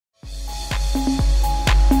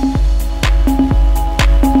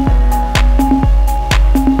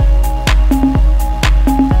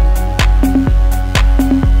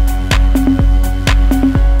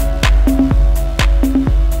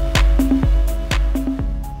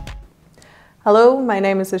Hello, my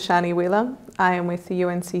name is Ashani Wheeler. I am with the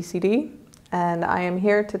UNCCD and I am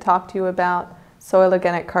here to talk to you about soil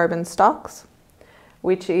organic carbon stocks,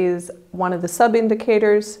 which is one of the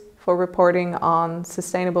sub-indicators for reporting on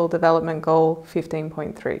Sustainable Development Goal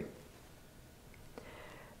 15.3.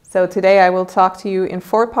 So today I will talk to you in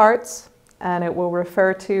 4 parts, and it will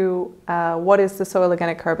refer to what is the soil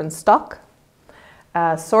organic carbon stock,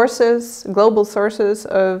 sources, global sources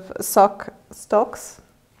of stocks,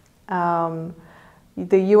 the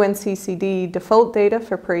UNCCD default data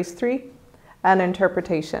for PRAISE 3, and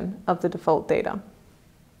interpretation of the default data.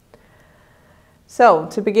 So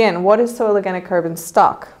to begin, what is soil organic carbon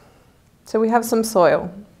stock? So we have some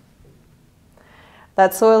soil.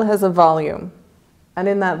 That soil has a volume, and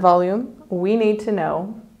in that volume we need to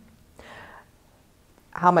know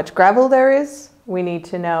how much gravel there is. We need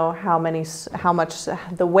to know how much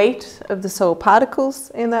the weight of the soil particles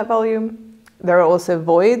in that volume. There are also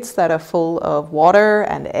voids that are full of water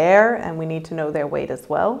and air, and we need to know their weight as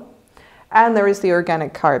well. And there is the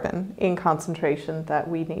organic carbon in concentration that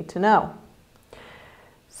we need to know.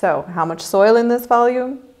 So how much soil in this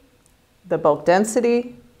volume, the bulk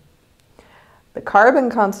density, the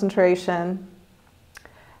carbon concentration,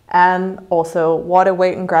 and also water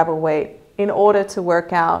weight and gravel weight in order to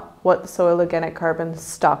work out what the soil organic carbon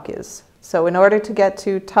stock is. So in order to get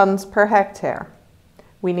to tons per hectare,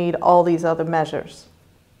 we need all these other measures.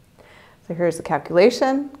 So here's the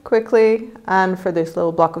calculation quickly, and for this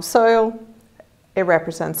little block of soil, it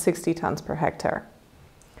represents 60 tons per hectare.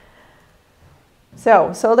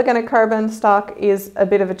 So soil organic carbon stock is a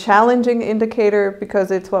bit of a challenging indicator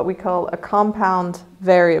because it's what we call a compound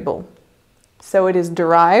variable. So it is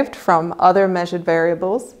derived from other measured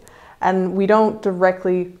variables, and we don't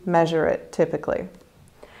directly measure it typically.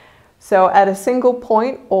 So at a single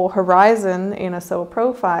point or horizon in a soil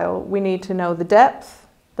profile, we need to know the depth,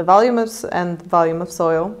 the volume of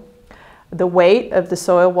soil, the weight of the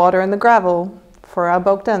soil, water, and the gravel for our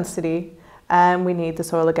bulk density, and we need the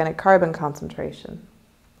soil organic carbon concentration.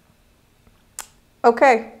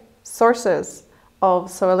 Okay, sources of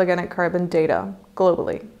soil organic carbon data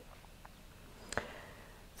globally.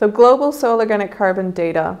 So global soil organic carbon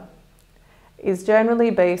data is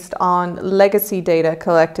generally based on legacy data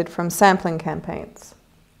collected from sampling campaigns.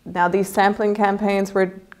 Now, these sampling campaigns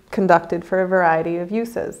were conducted for a variety of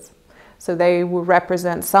uses. So they will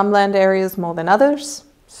represent some land areas more than others.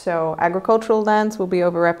 So agricultural lands will be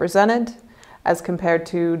overrepresented as compared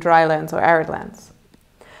to dry lands or arid lands.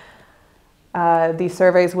 These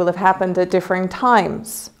surveys will have happened at differing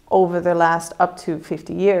times over the last up to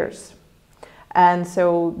 50 years. And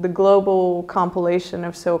so the global compilation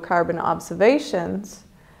of soil carbon observations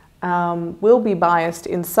will be biased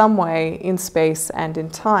in some way in space and in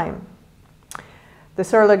time. The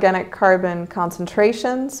soil organic carbon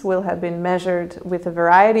concentrations will have been measured with a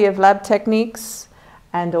variety of lab techniques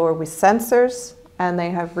and/or with sensors, and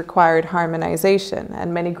they have required harmonization.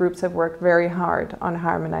 And many groups have worked very hard on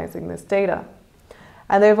harmonizing this data.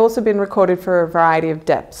 And they've also been recorded for a variety of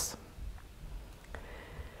depths.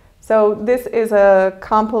 So this is a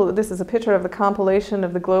picture of the compilation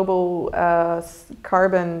of the global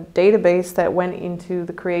carbon database that went into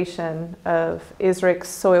the creation of ISRIC's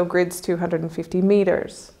Soil Grids 250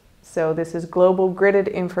 meters. So this is global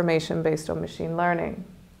gridded information based on machine learning.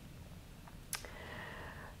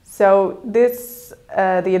 So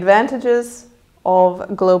the advantages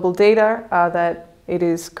of global data are that it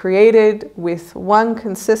is created with one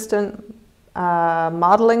consistent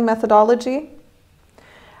modeling methodology.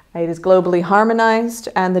 It is globally harmonized,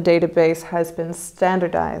 and the database has been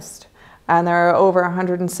standardized. And there are over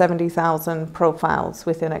 170,000 profiles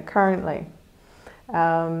within it currently.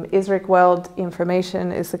 ISRIC World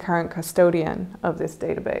Information is the current custodian of this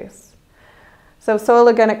database. So soil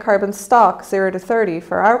organic carbon stock 0 to 30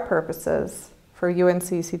 for our purposes, for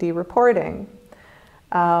UNCCD reporting,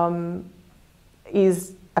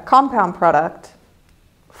 is a compound product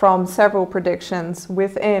from several predictions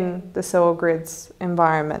within the soil grids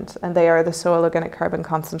environment, and they are the soil organic carbon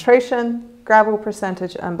concentration, gravel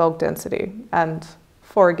percentage, and bulk density, and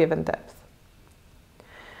for a given depth.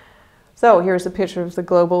 So here's a picture of the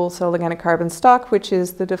global soil organic carbon stock, which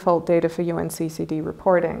is the default data for UNCCD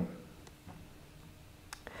reporting.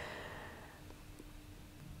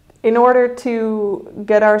 In order to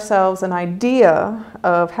get ourselves an idea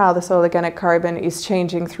of how the soil organic carbon is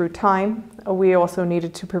changing through time, we also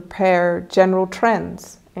needed to prepare general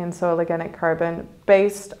trends in soil organic carbon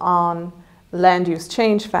based on land use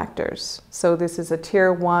change factors. So this is a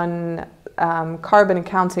Tier 1 carbon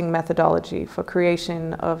accounting methodology for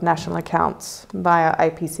creation of national accounts via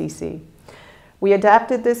IPCC. We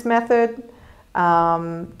adapted this method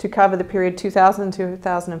to cover the period 2000 to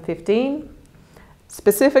 2015,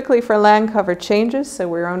 specifically for land cover changes. So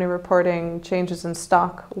we're only reporting changes in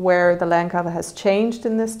stock where the land cover has changed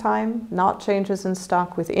in this time, not changes in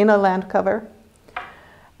stock within a land cover.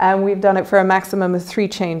 And we've done it for a maximum of 3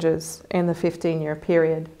 changes in the 15-year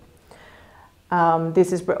period.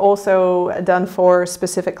 This is also done for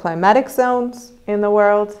specific climatic zones in the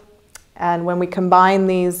world. And when we combine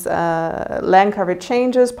these land cover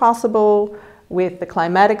changes possible with the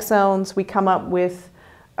climatic zones, we come up with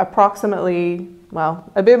approximately, well,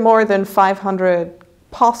 a bit more than 500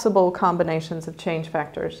 possible combinations of change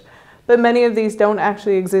factors. But many of these don't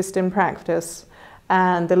actually exist in practice,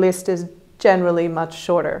 and the list is generally much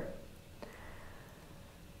shorter.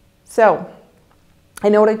 So,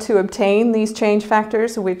 in order to obtain these change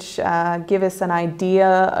factors, which give us an idea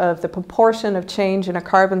of the proportion of change in a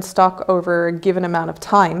carbon stock over a given amount of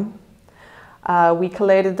time, we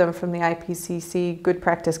collated them from the IPCC Good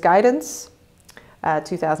Practice Guidance,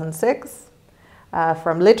 2006,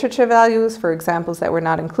 from literature values for examples that were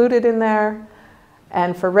not included in there,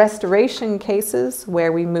 and for restoration cases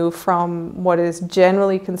where we move from what is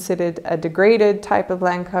generally considered a degraded type of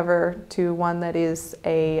land cover to one that is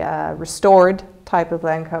a restored type of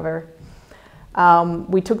land cover.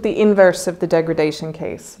 We took the inverse of the degradation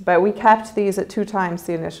case, but we capped these at 2 times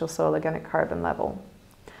the initial soil organic carbon level.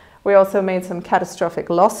 We also made some catastrophic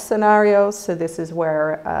loss scenarios. So this is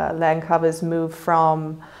where land covers move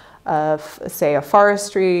from, say, a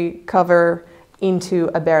forestry cover into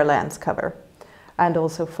a bare lands cover, and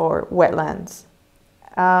also for wetlands.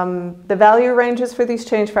 The value ranges for these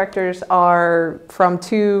change factors are from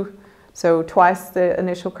 2, so twice the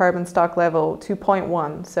initial carbon stock level, to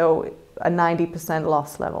 0.1, so a 90%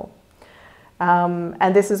 loss level.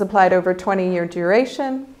 And this is applied over a 20-year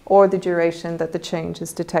duration, or the duration that the change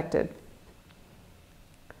is detected.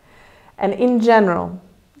 And in general,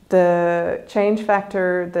 the change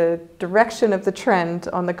factor, the direction of the trend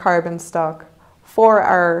on the carbon stock for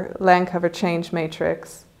our land cover change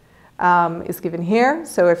matrix is given here.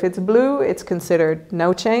 So if it's blue, it's considered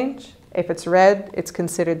no change. If it's red, it's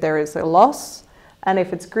considered there is a loss. And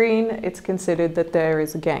if it's green, it's considered that there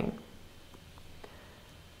is a gain.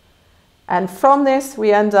 And from this,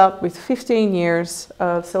 we end up with 15 years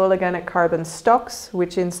of soil organic carbon stocks,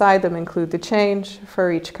 which inside them include the change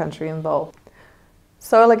for each country involved.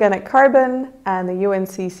 Soil organic carbon and the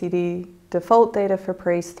UNCCD default data for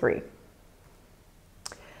PRAISE 3.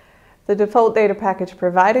 The default data package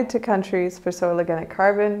provided to countries for soil organic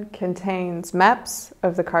carbon contains maps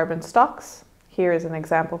of the carbon stocks. Here is an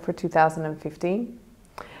example for 2015.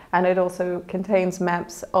 And it also contains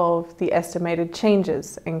maps of the estimated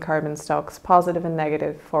changes in carbon stocks, positive and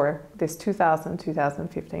negative, for this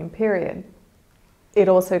 2000-2015 period. It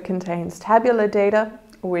also contains tabular data,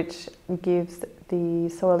 which gives the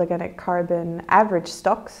soil organic carbon average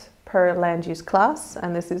stocks per land use class.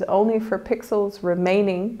 And this is only for pixels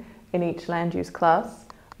remaining in each land use class,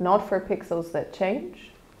 not for pixels that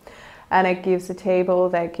change. And it gives a table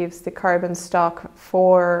that gives the carbon stock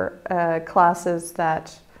for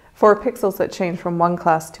for pixels that change from one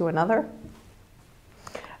class to another,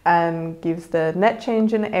 and gives the net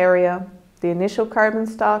change in area, the initial carbon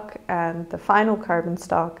stock and the final carbon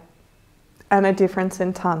stock, and a difference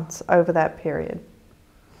in tons over that period.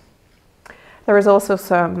 There is also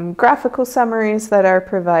some graphical summaries that are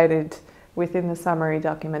provided within the summary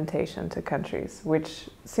documentation to countries, which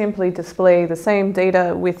simply display the same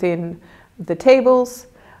data within the tables,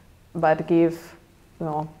 but give,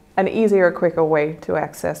 an easier, quicker way to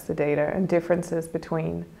access the data and differences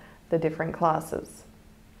between the different classes.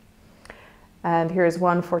 And here's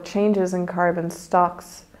one for changes in carbon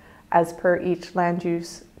stocks as per each land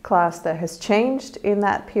use class that has changed in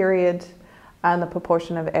that period, and the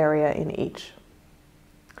proportion of area in each.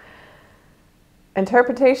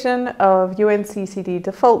 Interpretation of UNCCD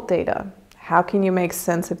default data. How can you make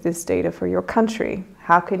sense of this data for your country?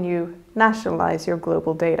 How can you nationalize your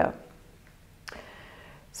global data?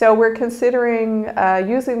 So we're considering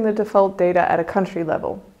using the default data at a country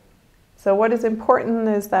level. So what is important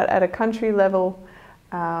is that at a country level,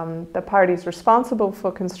 the parties responsible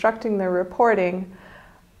for constructing the reporting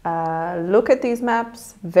look at these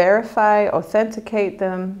maps, verify, authenticate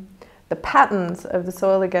them, the patterns of the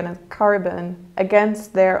soil organic carbon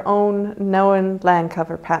against their own known land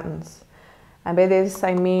cover patterns. And by this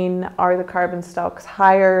I mean, are the carbon stocks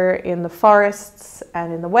higher in the forests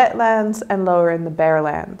and in the wetlands and lower in the bare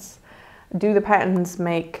lands? Do the patterns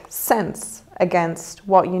make sense against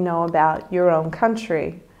what you know about your own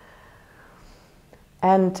country?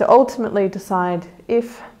 And to ultimately decide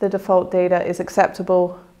if the default data is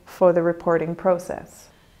acceptable for the reporting process.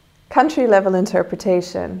 Country level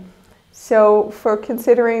interpretation. So for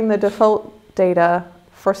considering the default data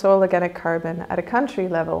for soil organic carbon at a country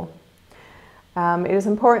level, it is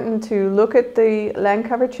important to look at the land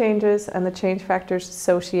cover changes and the change factors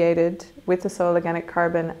associated with the soil organic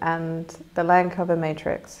carbon and the land cover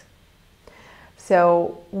matrix.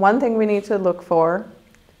 So one thing we need to look for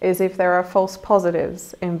is if there are false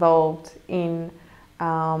positives involved in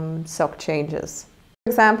SOC changes.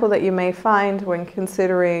 An example that you may find when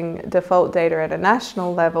considering default data at a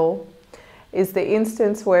national level is the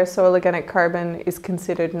instance where soil organic carbon is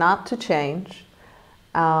considered not to change.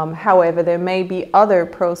 However, there may be other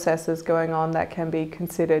processes going on that can be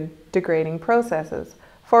considered degrading processes.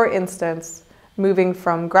 For instance, moving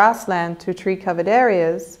from grassland to tree-covered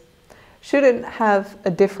areas shouldn't have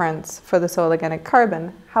a difference for the soil organic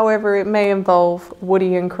carbon. However, it may involve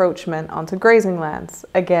woody encroachment onto grazing lands,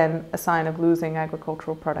 again, a sign of losing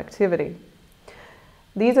agricultural productivity.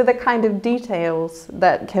 These are the kind of details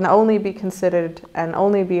that can only be considered and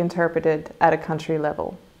only be interpreted at a country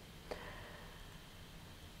level.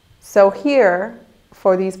 So here,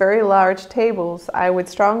 for these very large tables, I would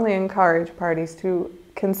strongly encourage parties to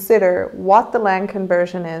consider what the land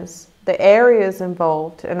conversion is, the areas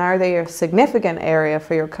involved, and are they a significant area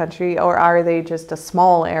for your country or are they just a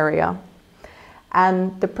small area?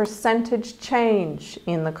 And the percentage change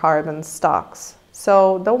in the carbon stocks.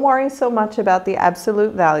 So don't worry so much about the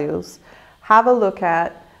absolute values. Have a look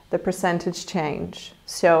at the percentage change.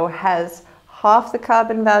 So has half the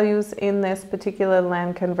carbon values in this particular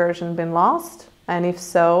land conversion been lost? And if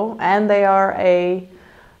so, and they are a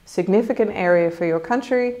significant area for your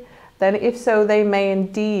country, then if so, they may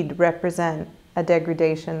indeed represent a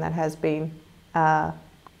degradation that has been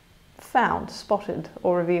found, spotted,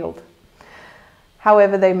 or revealed.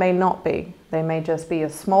 However, they may not be. They may just be a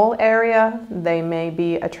small area. They may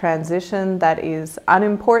be a transition that is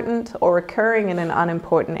unimportant or occurring in an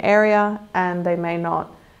unimportant area, and they may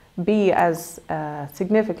not be as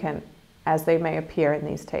significant as they may appear in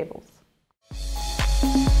these tables.